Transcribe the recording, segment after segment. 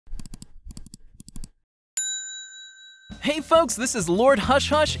Hey folks, this is Lord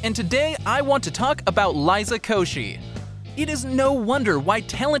HushHush, and today I want to talk about Liza Koshy. It is no wonder why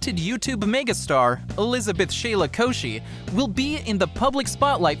talented YouTube megastar Elizabeth Shayla Koshy will be in the public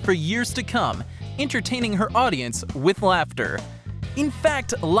spotlight for years to come, entertaining her audience with laughter. In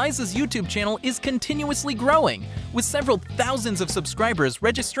fact, Liza's YouTube channel is continuously growing, with several thousands of subscribers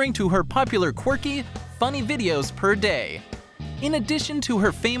registering to her popular quirky, funny videos per day. In addition to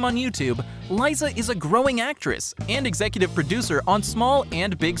her fame on YouTube, Liza is a growing actress and executive producer on small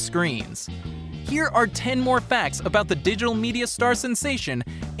and big screens. Here are 10 more facts about the digital media star sensation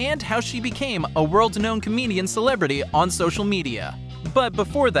and how she became a world-known comedian celebrity on social media. But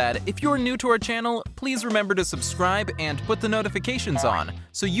before that, if you're new to our channel, please remember to subscribe and put the notifications on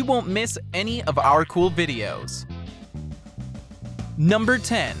so you won't miss any of our cool videos. Number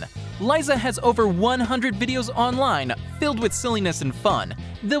 10. Liza has over 100 videos online filled with silliness and fun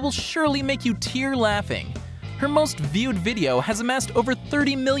that will surely make you tear laughing. Her most viewed video has amassed over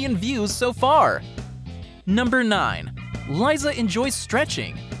 30 million views so far. Number 9. Liza enjoys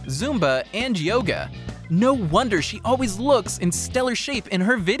stretching, Zumba, and yoga. No wonder she always looks in stellar shape in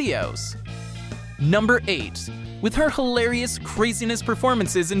her videos. Number 8. With her hilarious craziness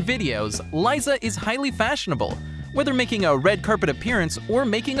performances in videos, Liza is highly fashionable. Whether making a red carpet appearance or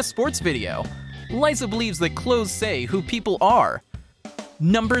making a sports video, Liza believes that clothes say who people are.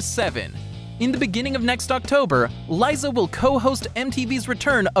 Number 7. In the beginning of next October, Liza will co-host MTV's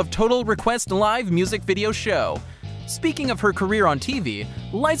return of Total Request Live music video show. Speaking of her career on TV,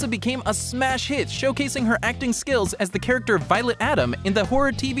 Liza became a smash hit showcasing her acting skills as the character Violet Adam in the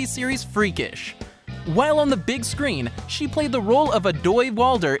horror TV series Freakish. While on the big screen, she played the role of Adoy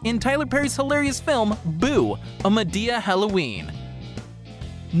Walder in Tyler Perry's hilarious film Boo! A Medea Halloween.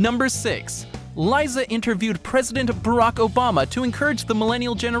 Number 6. Liza interviewed President Barack Obama to encourage the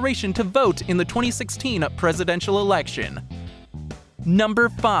millennial generation to vote in the 2016 presidential election. Number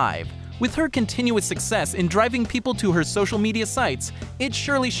 5. With her continuous success in driving people to her social media sites, it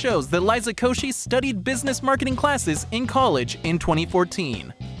surely shows that Liza Koshy studied business marketing classes in college in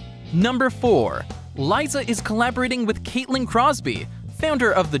 2014. Number 4. Liza is collaborating with Caitlin Crosby,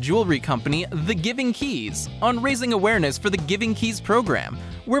 founder of the jewelry company The Giving Keys, on raising awareness for the Giving Keys program,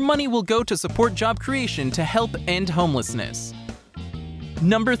 where money will go to support job creation to help end homelessness.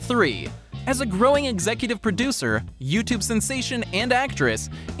 Number 3. As a growing executive producer, YouTube sensation, and actress,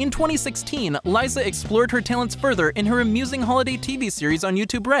 in 2016, Liza explored her talents further in her amusing holiday TV series on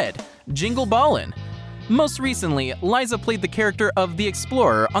YouTube Red, Jingle Ballin'. Most recently, Liza played the character of The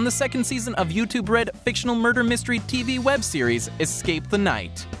Explorer on the second season of YouTube Red fictional murder mystery TV web series Escape the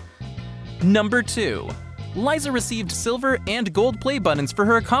Night. Number 2. Liza received silver and gold play buttons for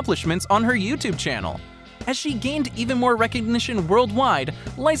her accomplishments on her YouTube channel. As she gained even more recognition worldwide,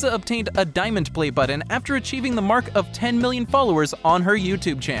 Liza obtained a diamond play button after achieving the mark of 10 million followers on her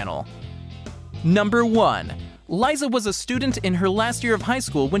YouTube channel. Number 1. Liza was a student in her last year of high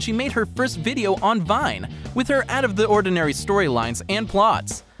school when she made her first video on Vine, with her out-of-the-ordinary storylines and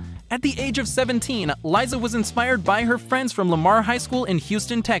plots. At the age of 17, Liza was inspired by her friends from Lamar High School in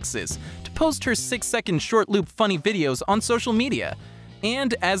Houston, Texas, to post her 6-second short-loop funny videos on social media.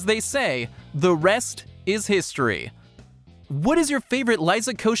 And as they say, the rest is history. What is your favorite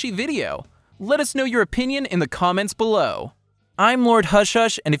Liza Koshy video? Let us know your opinion in the comments below. I'm Lord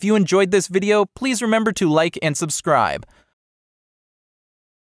HushHush, and if you enjoyed this video, please remember to like and subscribe.